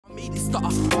It's stutter.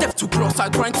 Death too close, I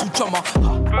grind too drummer.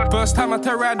 First time I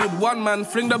ride with one man,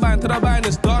 fling the bind till the bind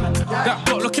is done. That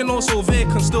block looking all so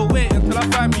vacant, still waiting till I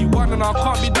find me one. And I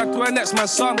can't be back to her next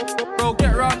man's son. Bro,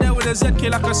 get round there with a ZK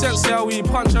like a sensei, how we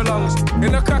punch her lungs.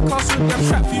 In the crack house with them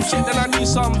trap few shit, then I need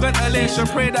some ventilation.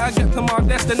 Pray that I get to my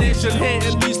destination.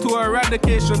 Hating leads to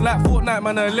eradication, like Fortnite,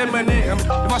 man, eliminate them.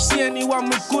 If I see anyone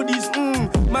with goodies,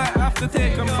 might have to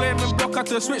take them. Flaming block at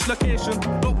the switch location.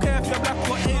 Don't care if you're black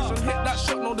or Asian, hit that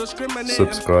shot, no discrimination.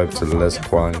 Subscribe to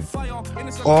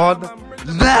LzTheKing on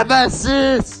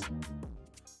Nemesis.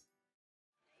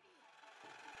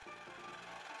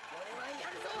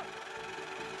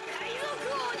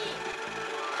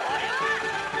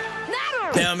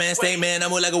 Down man, stay man, I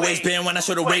move like a waistband when I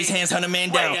show the raise hands, 100 man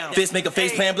down. Fist make a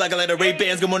face plant, block a let the Ray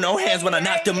bands, go with no hands when I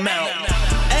knock them out.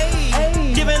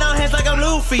 Ayy, giving out hands like I'm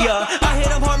Luffy, I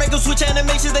hit them hard, make them switch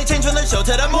animations, they change from the show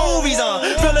to the movies,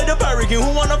 Feel like the pirate king,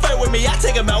 who wanna fight with me? I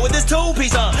take them out with this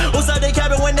two-piece, Outside they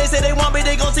cabin when they say they want me,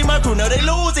 they gon' see my crew, now they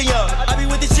losing, I be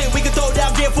with this shit, we can throw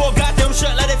down, get for a goddamn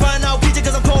shot, let it find out, PJ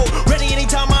cause I'm cold. Ready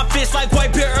anytime my fist like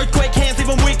white bear, earthquake, hands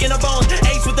leave them weak in the bones.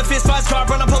 Ace with the fist, five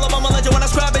scarf, run, I pull up on my legend when I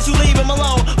scrap it, you leave him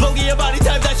alone. Logie your body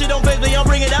type, that shit don't face me, I'm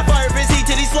bringing that fire fist heat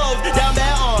to these slows. Down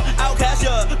bad outcast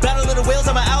ya, battle of the wheels,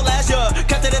 I'ma outlast ya.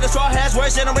 Captain in a straw hatch,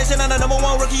 worst generation, I'm the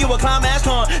 #1 rookie, you a clown mask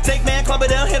on. Take man, club it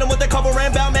down, hit him with the cover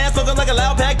and bound man, looking like a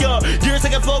loud pack, yo. Years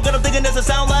second flow, good, I'm thinking this a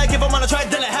sound like if I'm on a track,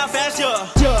 then it half fast, yo.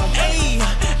 Ayy,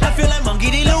 I feel like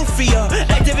Monkey D. Luffy,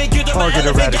 activate, get to my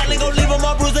elephant, Gatling, gon' leave him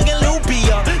all bruising and loopy,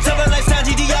 Seven like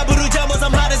Sanji, Diaburu, Jambos,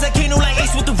 I'm hot as a Kino, like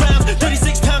Ace with the rounds.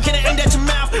 36 pound, can I aim at your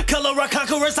mouth? Color rock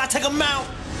conquerors, I take them out.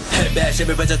 Head bash,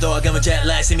 every bitch I throw, I give a jet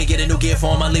lag. See me get a new gear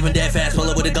form, I'm leaving dead fast. Pull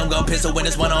up with a gun pistol, when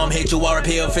it's one arm hit, you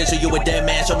RP official, you a dead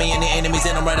man. Show me any enemies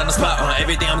and I'm right on the spot.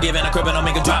 Everything I'm giving, I crib and I'll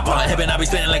make a drop. Heaven, I be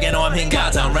spinning like I know I'm hitting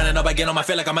God's. I'm running up, I get on, I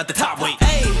feel like I'm at the top. Wait,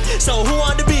 hey, so who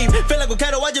on the beef? Feel like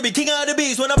Wakata, why'd you be king of the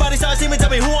beast? When nobody starts seeing me, tell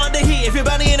me who on the heat. If you're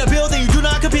bounty in a building, you do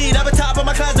not compete. I'm at top of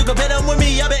my class, you compare them with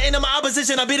me. I've been into my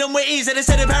opposition, I beat them with ease. And they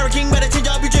said the Pirate King better change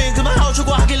up your dreams. Cause my house, you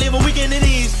go, I can live a weekend in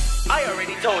ease. I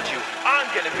already told you, I'm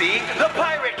gonna be the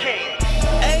Pirate King.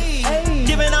 Ayy,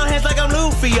 giving out hands like I'm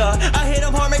Luffy, I hit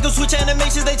them hard, make them switch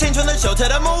animations, they change from the show to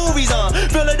the movies,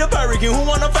 Feel like the pirate king, who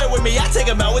wanna fight with me? I take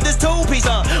them out with this two-piece,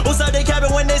 Outside they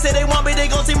cabin when they say they want me, they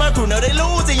gon' see my crew, now they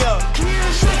losing,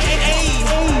 Ayy,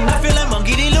 I feel like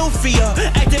Monkey D. Luffy,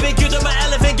 activate, get to my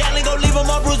elephant, Gatling, gon' leave them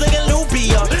all bruising and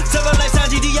loopy, Seven like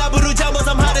Sanji, Diaburu, Jambos,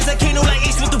 I'm hot as a Kino, like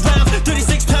Ace with the rounds.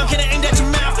 36 pound, can I aim at your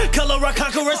mouth? Color rock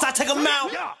conquerors, I take them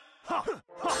out.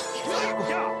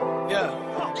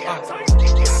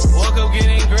 Woke up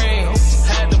getting green,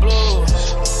 had the blues.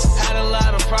 Had a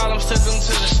lot of problems, took them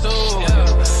to the stool.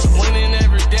 Winning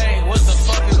every day, what the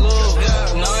fuck is lose?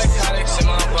 Narcotics in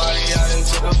my body, I done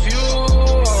took a few.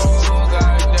 Oh,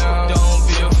 goddamn, don't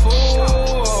be a fool.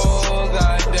 Oh,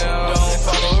 goddamn, don't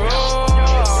follow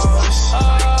rules.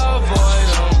 Oh boy,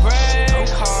 don't break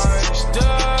hearts,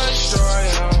 destroy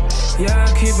them. Yeah, I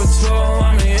keep a tool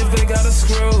on me if they got a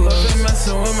screw. Look, they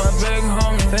messing with my big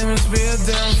homie, they must be a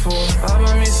damn fool. I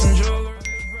buy me some jewelry.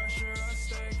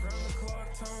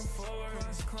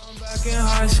 Back in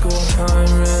high school, I'm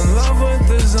in love with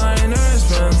designers,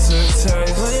 Spencer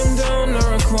taste. Lay him down the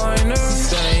recliner,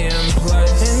 stay in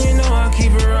place. And you know I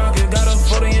keep it rockin', got a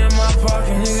 40 in my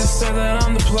pocket. Niggas say that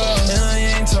I'm the plug, and I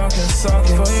ain't talking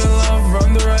socket. For your love,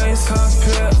 run the race,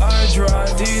 cockpit, I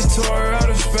drive. Detour out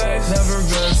of space, never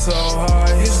been so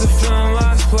high. Used to feel in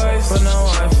last place, but now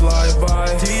I fly by.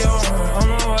 Dior on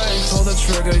my way, pull the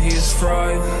trigger, he's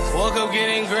fried. Woke up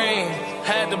getting green,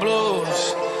 had the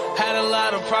blues. Had a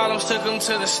lot of problems, took them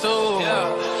to the stool.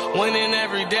 Winning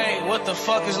every day, what the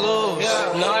fuck is lose?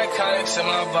 Narcotics in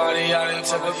my body, I done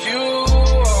took a few.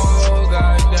 Oh,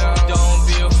 goddamn, don't